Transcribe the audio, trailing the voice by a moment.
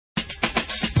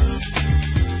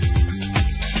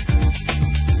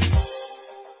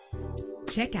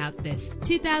Check out this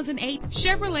 2008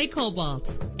 Chevrolet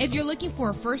Cobalt. If you're looking for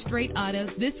a first-rate auto,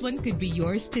 this one could be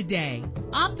yours today.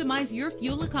 Optimize your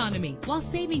fuel economy while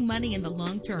saving money in the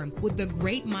long term with the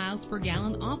great miles per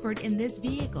gallon offered in this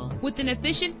vehicle. With an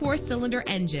efficient 4-cylinder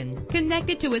engine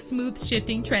connected to a smooth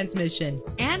shifting transmission.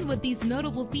 And with these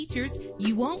notable features,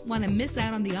 you won't want to miss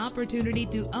out on the opportunity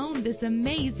to own this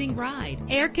amazing ride.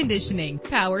 Air conditioning,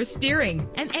 power steering,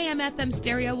 an AM/FM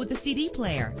stereo with a CD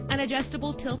player, an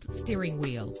adjustable tilt steering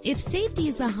wheel. If safety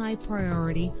is a high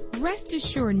priority, rest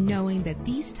assured knowing that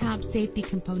these top safety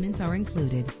components are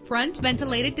included. Front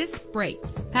ventilated disc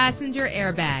brakes, passenger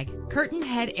airbag, curtain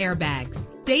head airbags,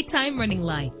 daytime running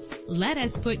lights. Let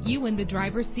us put you in the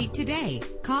driver's seat today.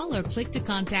 Call or click to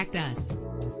contact us.